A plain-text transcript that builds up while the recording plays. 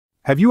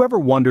Have you ever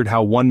wondered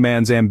how one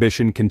man's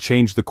ambition can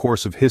change the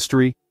course of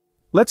history?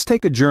 Let's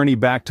take a journey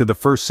back to the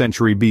 1st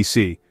century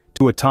BC,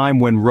 to a time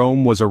when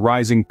Rome was a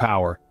rising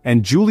power,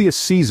 and Julius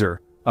Caesar,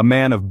 a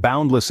man of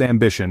boundless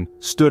ambition,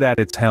 stood at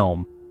its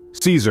helm.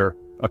 Caesar,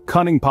 a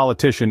cunning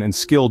politician and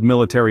skilled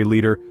military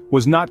leader,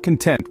 was not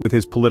content with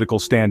his political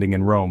standing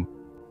in Rome.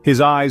 His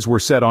eyes were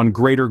set on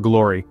greater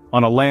glory,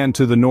 on a land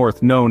to the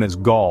north known as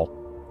Gaul.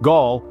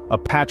 Gaul, a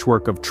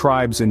patchwork of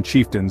tribes and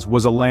chieftains,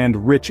 was a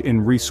land rich in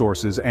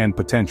resources and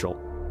potential.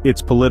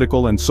 Its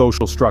political and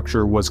social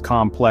structure was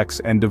complex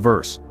and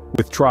diverse,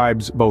 with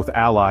tribes both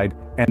allied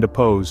and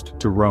opposed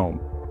to Rome.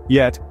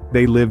 Yet,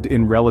 they lived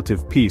in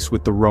relative peace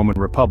with the Roman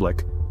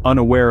Republic,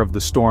 unaware of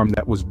the storm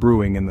that was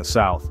brewing in the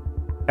south.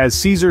 As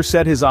Caesar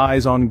set his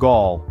eyes on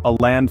Gaul, a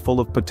land full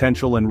of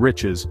potential and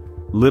riches,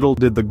 little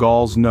did the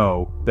Gauls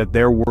know that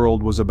their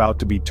world was about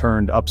to be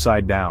turned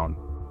upside down.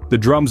 The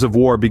drums of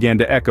war began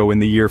to echo in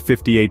the year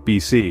 58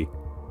 BC.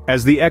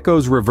 As the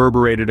echoes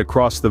reverberated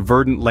across the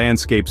verdant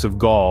landscapes of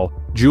Gaul,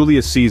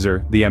 Julius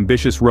Caesar, the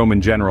ambitious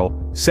Roman general,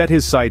 set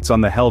his sights on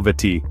the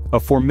Helvetii, a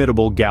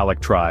formidable Gallic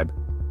tribe.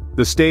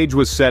 The stage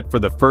was set for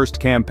the first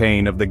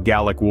campaign of the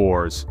Gallic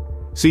Wars.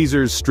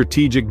 Caesar's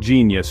strategic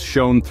genius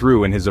shone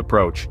through in his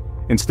approach.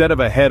 Instead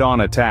of a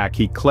head-on attack,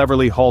 he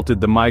cleverly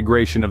halted the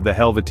migration of the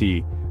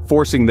Helvetii,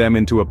 forcing them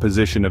into a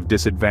position of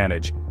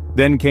disadvantage.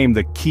 Then came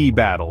the key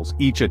battles,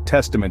 each a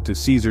testament to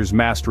Caesar's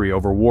mastery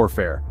over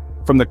warfare.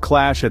 From the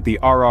clash at the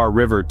RR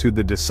River to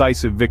the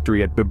decisive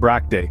victory at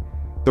Bibracte,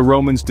 the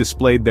Romans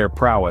displayed their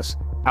prowess,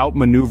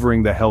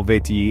 outmaneuvering the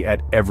Helvetii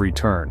at every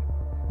turn.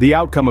 The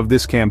outcome of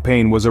this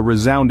campaign was a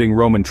resounding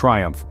Roman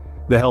triumph.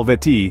 The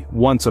Helvetii,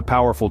 once a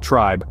powerful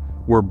tribe,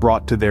 were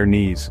brought to their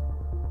knees.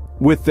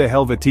 With the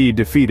Helvetii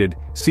defeated,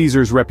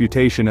 Caesar's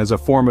reputation as a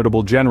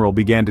formidable general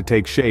began to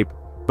take shape,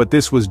 but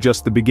this was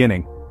just the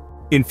beginning.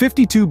 In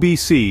 52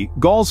 BC,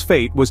 Gaul's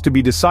fate was to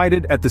be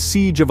decided at the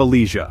Siege of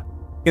Alesia.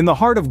 In the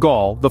heart of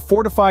Gaul, the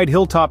fortified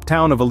hilltop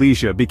town of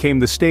Alesia became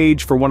the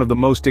stage for one of the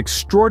most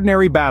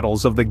extraordinary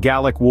battles of the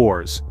Gallic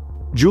Wars.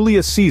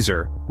 Julius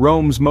Caesar,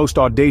 Rome's most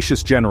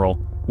audacious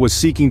general, was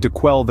seeking to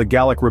quell the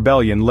Gallic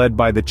rebellion led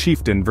by the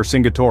chieftain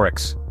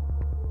Vercingetorix.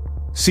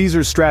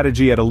 Caesar's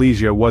strategy at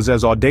Alesia was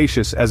as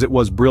audacious as it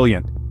was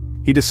brilliant.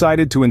 He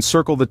decided to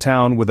encircle the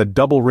town with a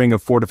double ring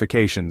of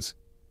fortifications.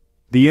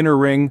 The inner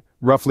ring,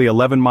 roughly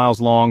 11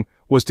 miles long,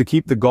 was to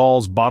keep the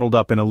Gauls bottled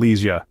up in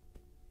Alesia.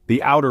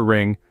 The outer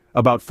ring,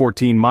 about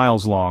 14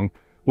 miles long,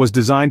 was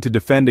designed to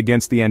defend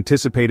against the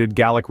anticipated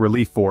Gallic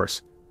relief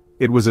force.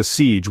 It was a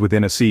siege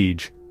within a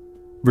siege.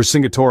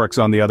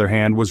 Vercingetorix, on the other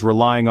hand, was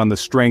relying on the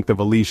strength of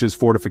Alesia's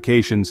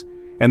fortifications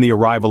and the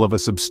arrival of a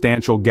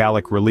substantial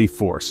Gallic relief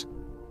force.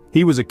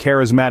 He was a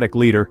charismatic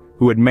leader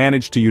who had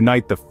managed to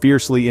unite the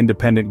fiercely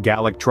independent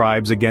Gallic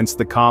tribes against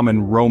the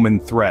common Roman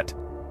threat.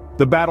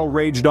 The battle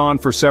raged on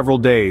for several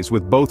days,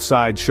 with both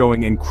sides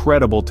showing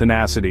incredible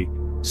tenacity.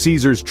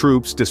 Caesar's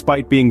troops,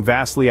 despite being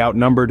vastly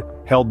outnumbered,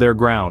 held their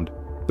ground.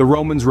 The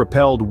Romans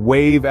repelled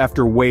wave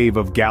after wave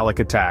of Gallic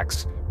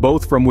attacks,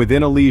 both from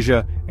within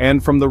Alesia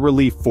and from the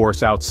relief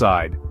force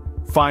outside.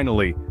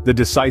 Finally, the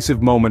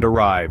decisive moment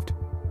arrived.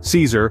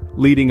 Caesar,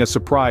 leading a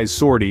surprise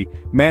sortie,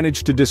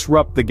 managed to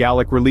disrupt the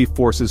Gallic relief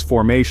force's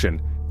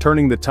formation,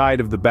 turning the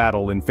tide of the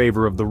battle in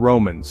favor of the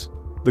Romans.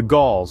 The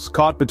Gauls,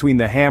 caught between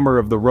the hammer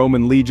of the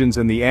Roman legions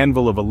and the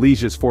anvil of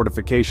Alesia's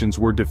fortifications,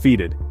 were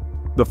defeated.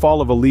 The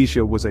fall of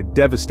Alesia was a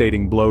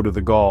devastating blow to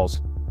the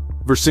Gauls.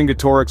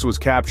 Vercingetorix was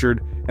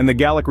captured, and the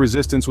Gallic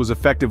resistance was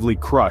effectively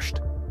crushed.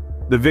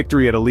 The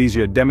victory at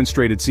Alesia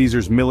demonstrated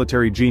Caesar's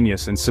military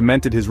genius and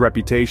cemented his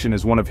reputation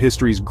as one of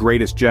history's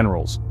greatest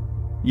generals.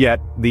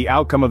 Yet, the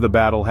outcome of the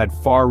battle had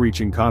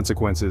far-reaching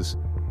consequences.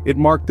 It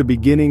marked the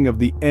beginning of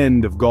the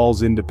end of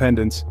Gaul's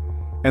independence,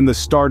 and the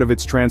start of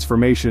its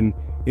transformation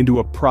into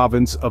a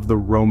province of the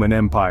Roman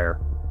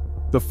Empire.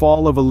 The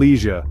fall of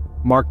Alesia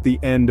marked the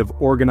end of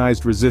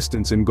organized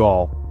resistance in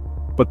Gaul,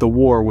 but the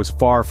war was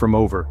far from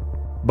over.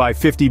 By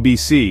 50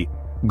 BC,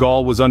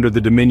 Gaul was under the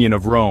dominion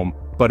of Rome,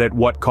 but at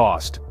what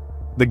cost?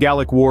 The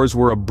Gallic Wars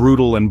were a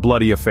brutal and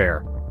bloody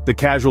affair. The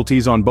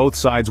casualties on both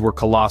sides were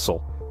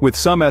colossal, with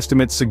some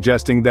estimates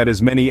suggesting that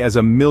as many as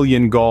 1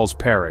 million Gauls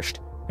perished,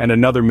 and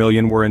another 1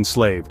 million were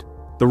enslaved.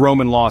 The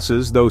Roman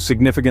losses, though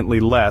significantly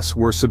less,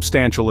 were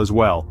substantial as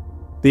well.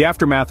 The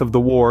aftermath of the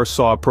war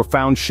saw a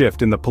profound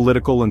shift in the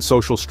political and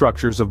social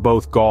structures of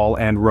both Gaul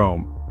and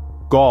Rome.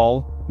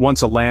 Gaul,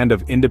 once a land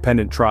of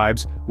independent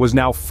tribes, was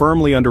now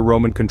firmly under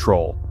Roman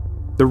control.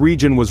 The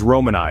region was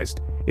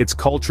Romanized, its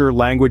culture,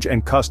 language,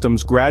 and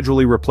customs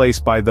gradually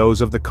replaced by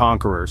those of the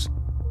conquerors.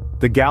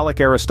 The Gallic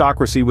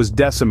aristocracy was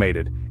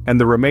decimated, and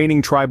the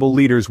remaining tribal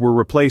leaders were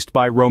replaced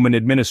by Roman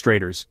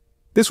administrators.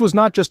 This was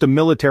not just a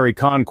military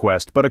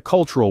conquest, but a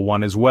cultural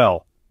one as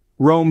well.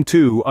 Rome,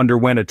 too,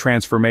 underwent a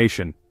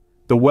transformation.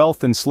 The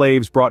wealth and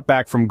slaves brought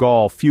back from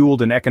Gaul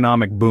fueled an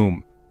economic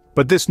boom.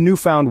 But this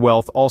newfound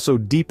wealth also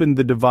deepened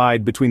the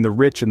divide between the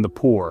rich and the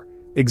poor,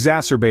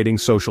 exacerbating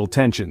social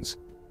tensions.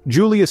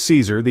 Julius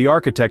Caesar, the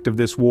architect of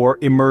this war,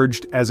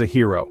 emerged as a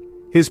hero.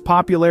 His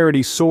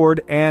popularity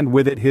soared, and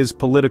with it his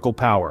political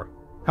power.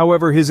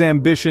 However, his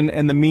ambition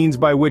and the means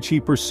by which he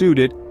pursued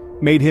it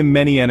made him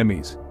many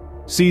enemies.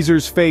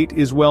 Caesar's fate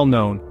is well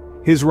known.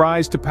 His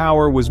rise to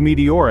power was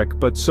meteoric,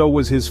 but so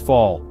was his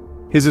fall.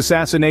 His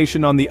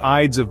assassination on the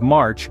Ides of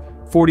March,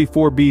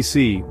 44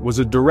 BC, was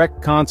a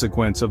direct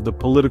consequence of the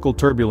political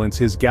turbulence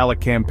his Gallic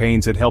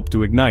campaigns had helped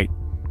to ignite.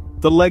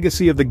 The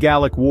legacy of the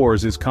Gallic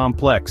Wars is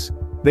complex.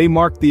 They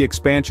marked the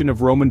expansion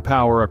of Roman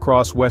power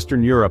across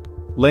Western Europe,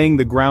 laying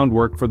the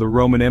groundwork for the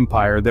Roman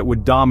Empire that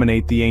would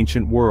dominate the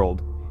ancient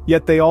world.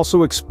 Yet they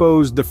also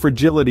exposed the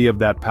fragility of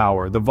that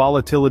power, the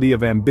volatility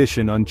of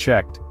ambition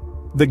unchecked.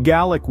 The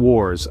Gallic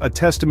Wars, a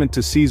testament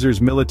to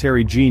Caesar's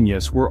military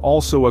genius, were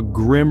also a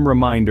grim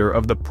reminder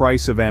of the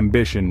price of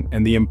ambition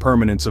and the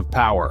impermanence of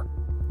power.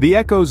 The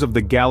echoes of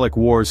the Gallic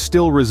Wars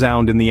still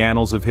resound in the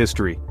annals of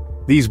history.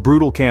 These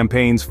brutal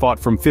campaigns, fought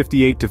from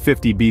 58 to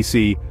 50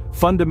 BC,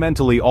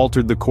 fundamentally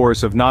altered the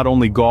course of not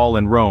only Gaul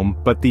and Rome,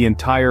 but the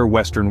entire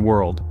Western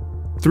world.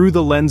 Through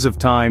the lens of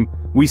time,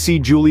 we see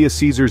Julius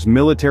Caesar's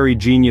military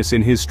genius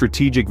in his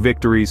strategic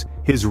victories,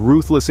 his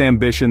ruthless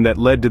ambition that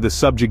led to the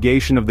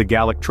subjugation of the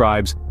Gallic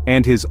tribes,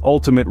 and his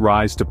ultimate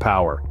rise to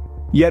power.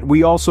 Yet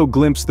we also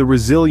glimpse the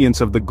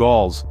resilience of the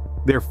Gauls,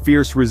 their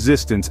fierce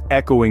resistance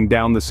echoing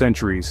down the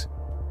centuries.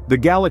 The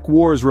Gallic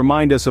Wars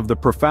remind us of the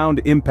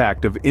profound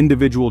impact of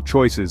individual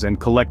choices and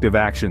collective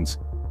actions.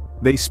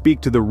 They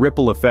speak to the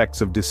ripple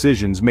effects of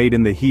decisions made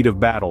in the heat of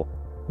battle,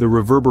 the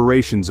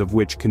reverberations of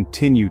which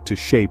continue to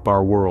shape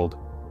our world.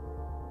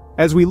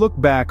 As we look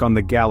back on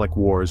the Gallic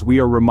Wars, we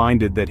are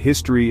reminded that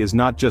history is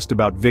not just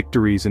about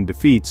victories and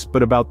defeats,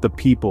 but about the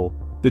people,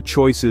 the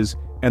choices,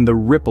 and the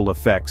ripple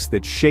effects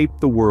that shape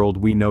the world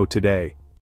we know today.